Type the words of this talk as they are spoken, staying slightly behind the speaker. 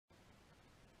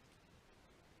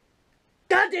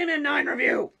goddamn M9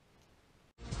 review!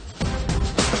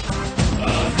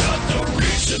 I've got the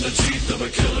reach and the teeth of a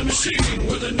killing machine,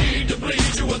 with a need to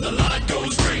bleed you when the light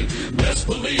goes green. Best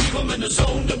believe I'm in the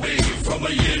zone to be, from a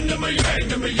yin to my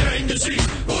yang to Z.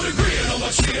 Put a grin on my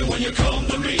chin when you come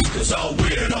to me, cause I'll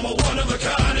win, I'm a one of a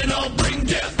kind, and I'll bring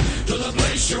death to the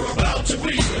place you're about to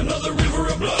be. Another river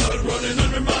of blood running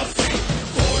under my feet,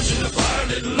 forged in the fire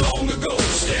lit long ago.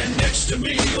 Stand next to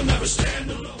me, you'll never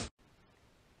stand alone.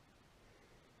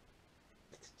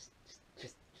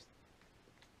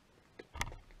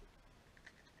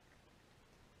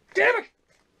 Damn it!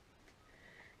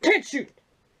 Can't shoot!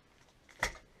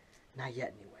 Not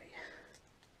yet, anyway.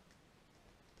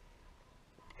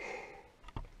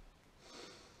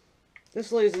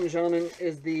 This, ladies and gentlemen,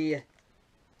 is the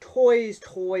Toys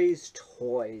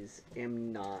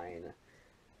M9.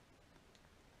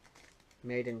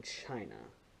 Made in China.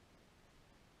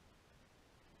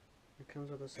 It comes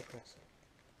with a suppressor.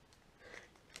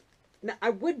 Now, I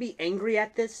would be angry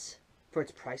at this for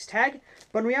its price tag,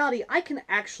 but in reality, I can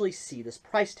actually see this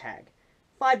price tag.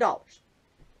 $5.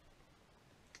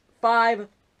 $5.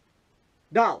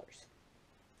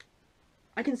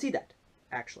 I can see that,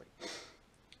 actually.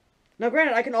 Now,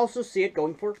 granted, I can also see it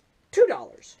going for $2.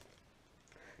 $2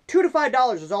 to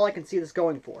 $5 is all I can see this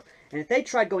going for. And if they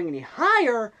tried going any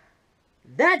higher,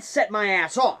 that'd set my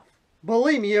ass off.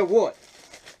 Believe me, it would.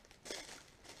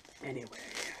 Anyway,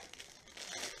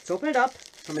 let's open it up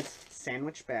from its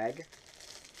sandwich bag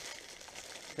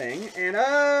thing, and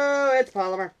oh, it's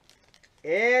polymer.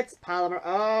 It's polymer.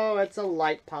 Oh, it's a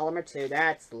light polymer too.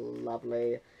 That's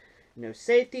lovely. No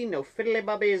safety, no fiddly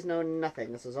bubbies, no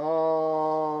nothing. This is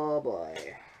all,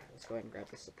 boy. Let's go ahead and grab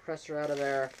the suppressor out of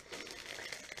there.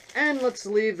 And let's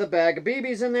leave the bag of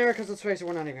BBs in there, because let's face it,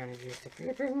 we're not even going to use the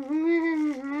paper.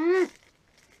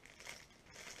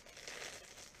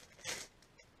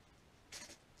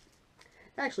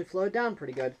 Actually flowed down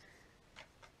pretty good.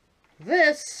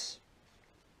 This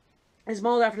is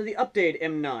modeled after the update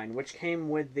M9, which came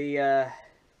with the, I'm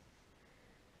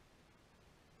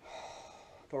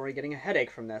already getting a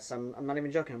headache from this. I'm not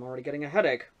even joking. I'm already getting a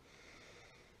headache.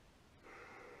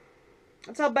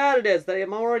 That's how bad it is, that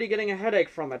I'm already getting a headache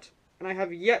from it. And I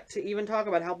have yet to even talk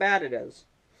about how bad it is.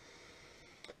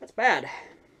 That's bad.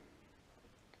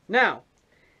 Now,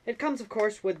 it comes, of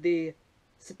course, with the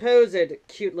supposed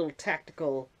cute little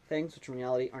tactical things, which in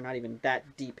reality are not even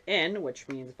that deep in, which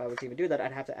means if I was to even do that,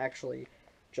 I'd have to actually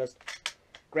just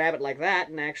grab it like that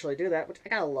and actually do that, which I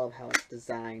gotta love how it's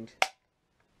designed.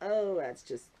 Oh, that's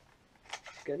just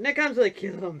good. And it comes with a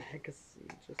cute little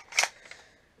magazine. Just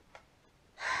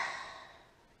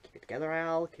keep it together,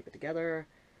 Al. Keep it together.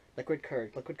 Liquid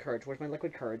courage. Liquid courage. Where's my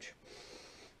liquid courage?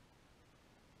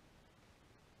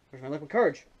 Where's my liquid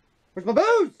courage? Where's my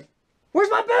booze? Where's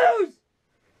my booze?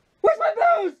 Where's my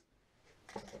booze?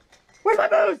 Where's my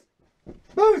booze?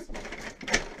 Booze!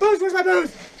 Booze, where's my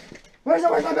booze? Where's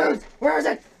my booze? Where is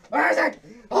it? Where is it?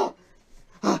 Oh!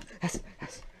 Oh, yes.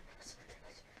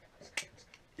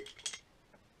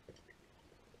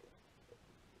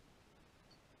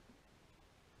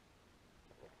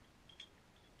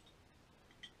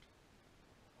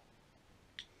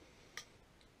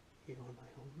 You are my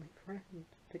only friend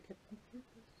to get me through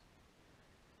this.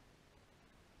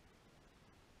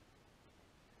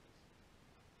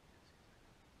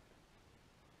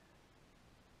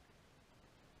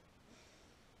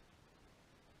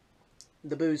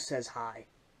 The booze says hi.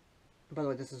 By the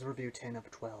way, this is review 10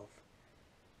 of 12.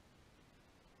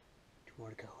 2 more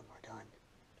to go and we're done.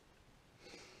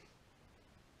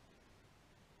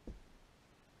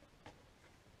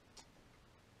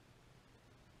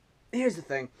 Here's the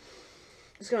thing.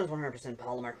 This gun is 100%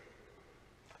 polymer.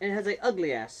 And it has a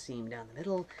ugly ass seam down the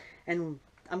middle. And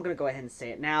I'm gonna go ahead and say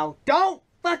it now. Don't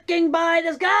fucking buy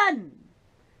this gun!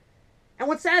 And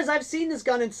what's sad is I've seen this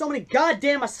gun in so many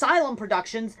goddamn Asylum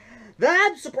productions that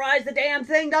I'm surprised the damn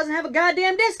thing doesn't have a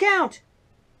goddamn discount.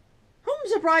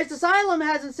 I'm surprised Asylum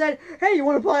hasn't said, hey, you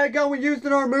want to buy a gun we used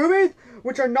in our movies,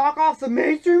 which are knockoffs the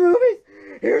mainstream movies?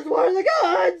 Here's one of the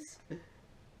guns!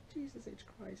 Jesus H.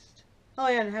 Christ. Oh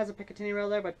yeah, and it has a Picatinny rail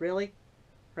there, but really?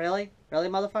 Really? Really,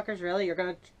 motherfuckers? Really? You're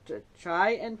gonna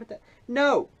try and put that...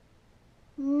 No!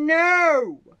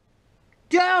 No!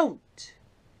 Don't!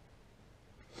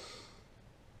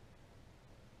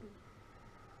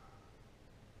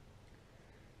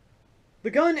 The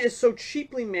gun is so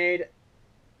cheaply made,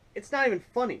 it's not even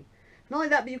funny. Not only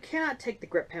that, but you cannot take the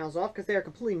grip panels off because they are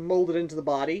completely molded into the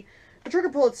body. The trigger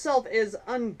pull itself is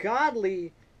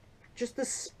ungodly. Just the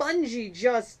spongy,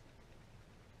 just...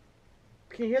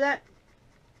 Can you hear that?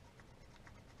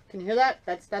 Can you hear that?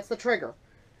 That's the trigger.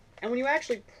 And when you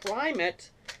actually prime it,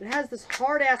 It has this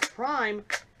hard-ass prime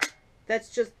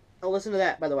that's just... Oh, listen to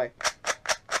that, by the way.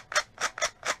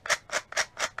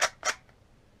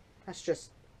 That's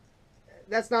just...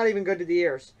 That's not even good to the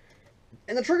ears.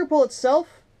 And the trigger pull itself...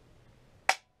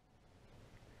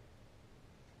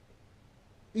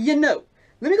 You know.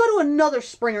 Let me go to another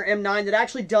Springer M9 that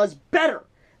actually does better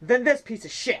than this piece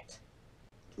of shit.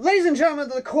 Ladies and gentlemen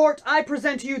of the court, I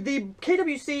present to you the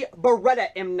KWC Beretta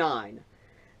M9.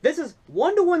 This is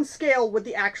 1-to-1 scale with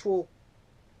the actual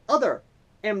other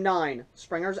M9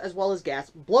 Springers as well as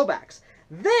gas blowbacks.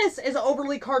 This is an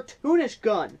overly cartoonish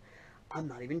gun. I'm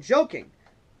not even joking.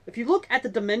 If you look at the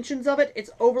dimensions of it,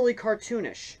 it's overly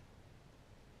cartoonish.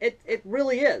 It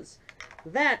really is.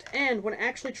 That, and when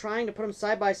actually trying to put them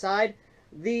side by side,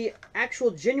 the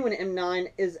actual genuine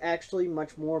M9 is actually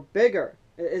much more bigger.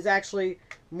 It is actually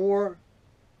more...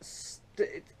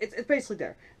 It's basically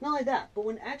there. Not only that, but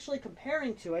when actually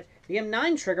comparing to it, the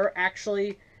M9 trigger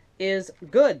actually is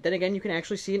good. Then again, you can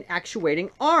actually see an actuating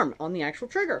arm on the actual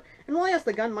trigger. And while yes,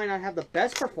 the gun might not have the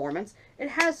best performance, it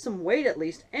has some weight at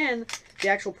least, and the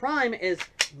actual prime is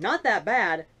not that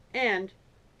bad, and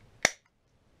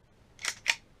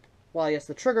while yes,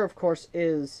 the trigger of course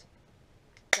is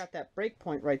got that break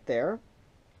point right there,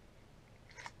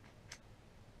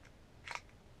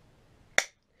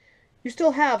 you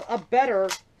still have a better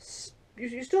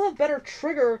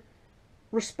trigger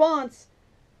response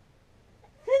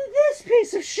than this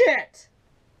piece of shit.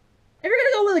 If you're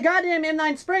gonna go with a goddamn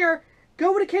M9 Springer,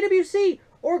 go with a KWC,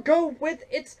 or go with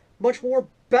its much more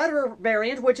better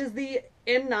variant, which is the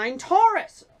M9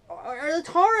 Taurus, or the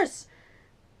Taurus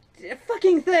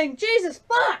fucking thing. Jesus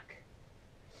fuck.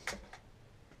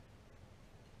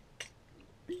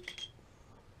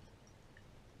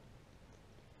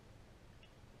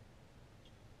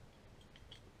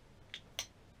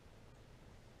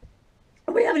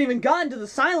 We haven't even gotten to the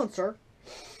silencer.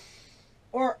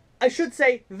 Or, I should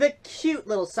say, the cute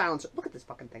little silencer. Look at this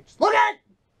fucking thing. Just look at it!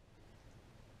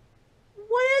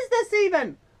 What is this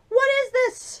even? What is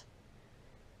this?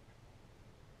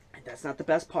 And that's not the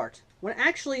best part. When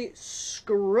actually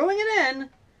screwing it in,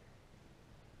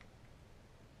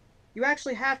 you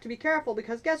actually have to be careful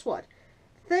because guess what?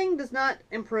 The thing does not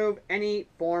improve any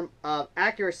form of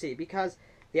accuracy because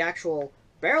the actual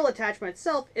barrel attachment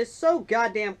itself is so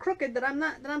goddamn crooked that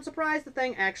I'm surprised the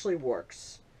thing actually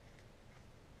works.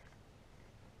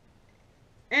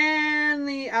 And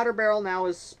the outer barrel now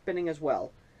is spinning as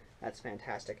well. That's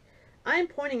fantastic. I'm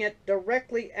pointing it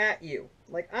directly at you.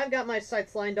 Like I've got my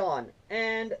sights lined on.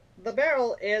 And the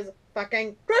barrel is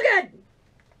fucking crooked!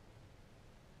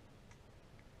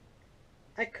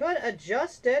 I could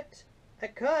adjust it. I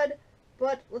could.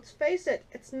 But let's face it.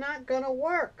 It's not gonna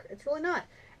work. It's really not.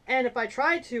 And if I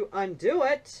try to undo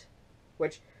it,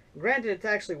 which, granted, it's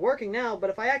actually working now, but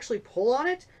if I actually pull on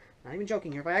it, not even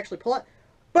joking here, if I actually pull it,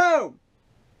 boom!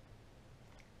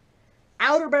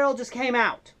 Outer barrel just came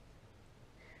out.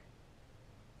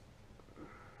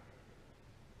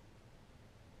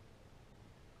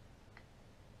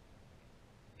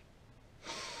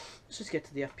 Let's just get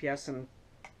to the FPS and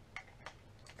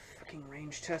fucking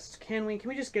range tests. Can we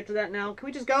just get to that now? Can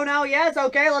we just go now? Yes,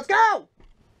 okay, let's go!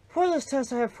 For this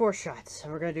test, I have 4 shots.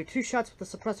 And we're going to do 2 shots with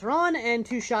the suppressor on and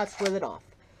 2 shots with it off.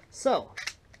 So,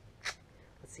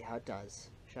 let's see how it does,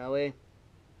 shall we?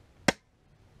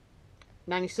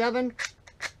 97.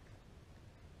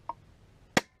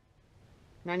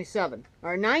 97.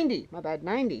 Or 90. My bad,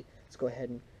 90. Let's go ahead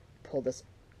and pull this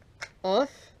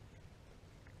off.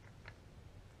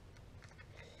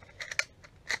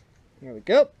 Here we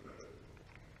go.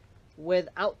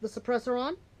 Without the suppressor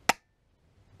on.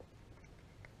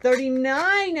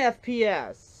 39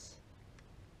 FPS.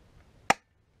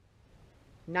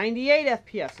 98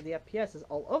 FPS. So the FPS is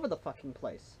all over the fucking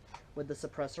place with the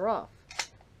suppressor off.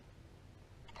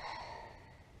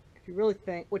 If you really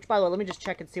think... Which, by the way, let me just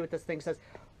check and see what this thing says.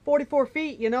 44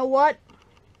 feet. You know what?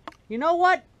 You know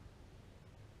what?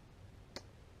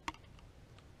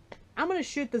 I'm going to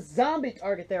shoot the zombie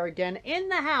target there again in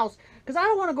the house because I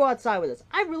don't want to go outside with this.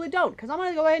 I really don't, because I'm going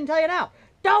to go ahead and tell you now.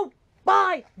 Don't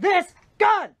buy this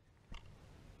gun!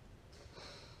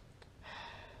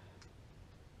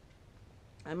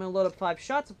 I'm going to load up 5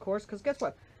 shots, of course, because guess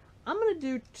what? I'm going to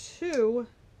do 2... 1,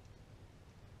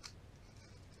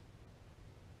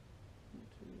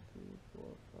 2, 3, 4,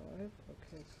 5.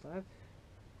 Okay, 5.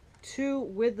 2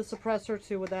 with the suppressor,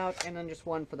 2 without, and then just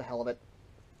 1 for the hell of it.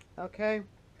 Okay.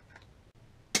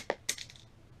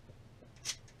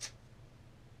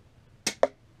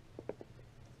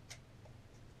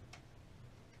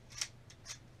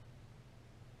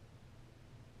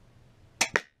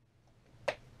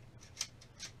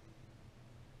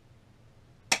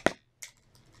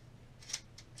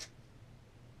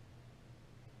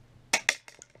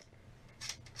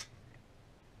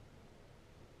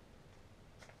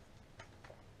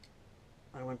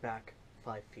 went back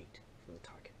 5 feet from the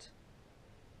target.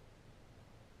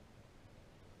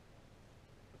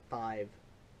 5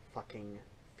 fucking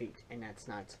feet, and that's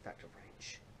not its effective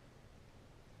range.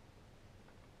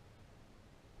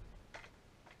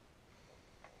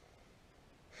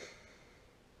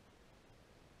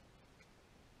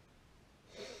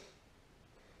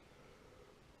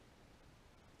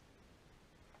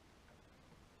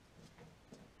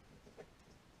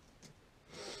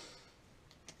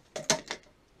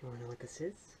 You wanna know what this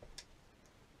is?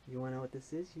 You wanna know what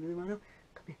this is? You really wanna know?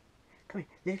 Come here. Come here.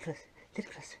 Little closer.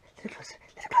 Little closer. Little closer.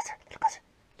 Little closer. Little closer.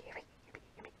 Hear me. Hear me.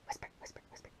 Hear me. Whisper. Whisper.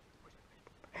 Whisper. Whisper.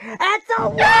 That's a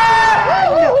 1!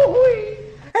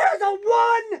 It's a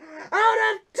 1 out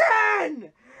of 10!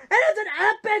 And it's an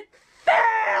epic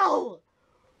fail!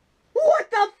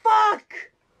 What the fuck?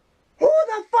 Who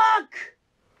the fuck?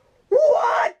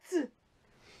 What?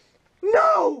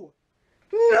 No!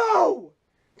 No!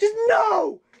 Just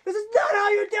no! This is not how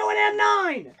you do an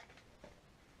M9!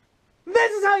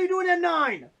 This is how you do an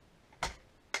M9!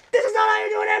 This is not how you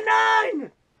do an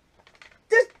M9!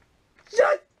 Just...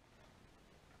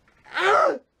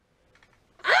 Ah!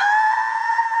 Ah!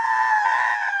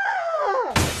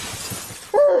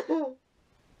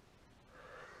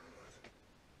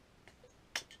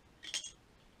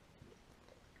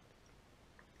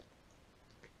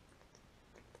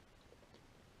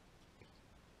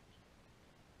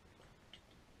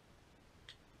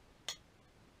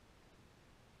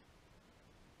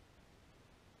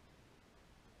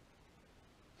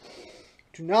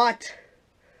 Do not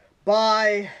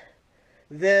buy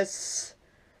this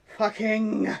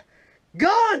fucking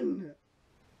gun!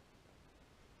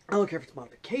 I don't care if it's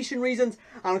modification reasons.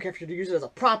 I don't care if you use it as a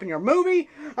prop in your movie.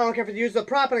 I don't care if you use it as a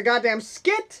prop in a goddamn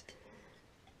skit.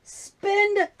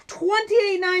 Spend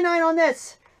 $28.99 on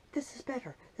this. This is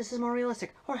better. This is more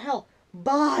realistic. Or hell,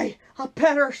 buy a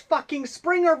better fucking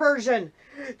Springer version.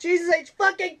 Jesus H.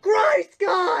 fucking Christ,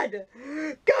 God!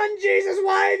 Gun Jesus,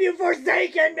 why have you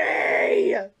forsaken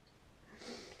me?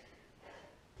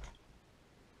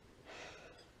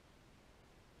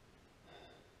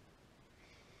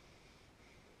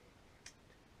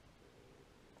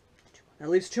 At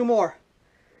least 2 more.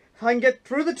 If I can get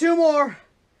through the 2 more,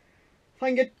 if I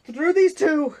can get through these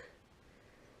 2,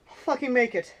 I'll fucking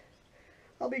make it.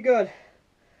 I'll be good.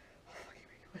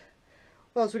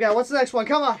 What else we got? What's the next one?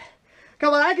 Come on.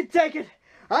 Come on, I can take it.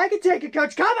 I can take it,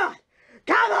 coach. Come on.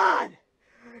 Come on.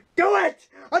 Do it.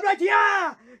 I'm right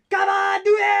here. Come on,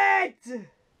 do it.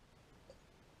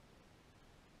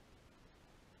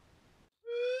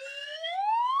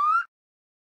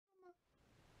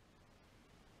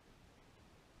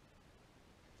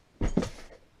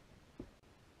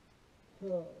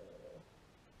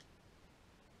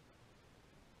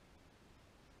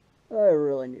 I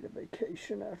really need a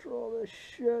vacation after all this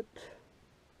shit.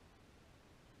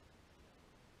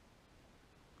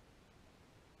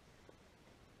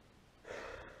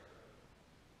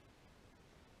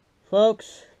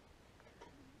 Folks,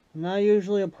 I'm not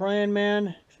usually a praying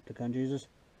man, except to gun Jesus.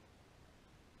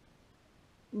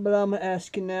 But I'm gonna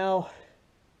ask you now,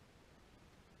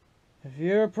 if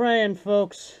you're praying,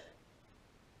 folks,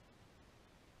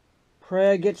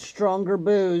 pray I get stronger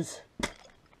booze.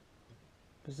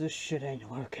 Because this shit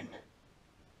ain't working.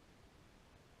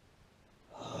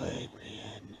 Hi,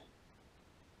 man.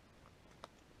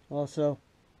 Also,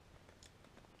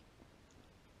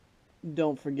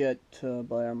 don't forget to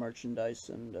buy our merchandise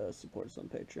and support us on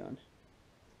Patreon.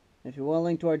 If you want a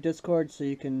link to our Discord so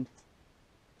you can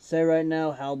say right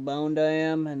now how boned I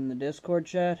am in the Discord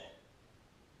chat,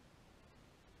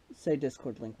 say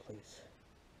Discord link, please.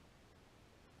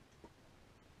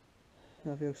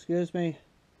 Now, if you'll excuse me,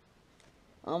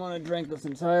 I'm gonna drink this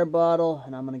entire bottle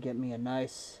and I'm gonna get me a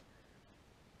nice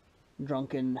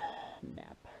drunken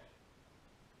nap.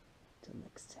 Till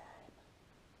next time.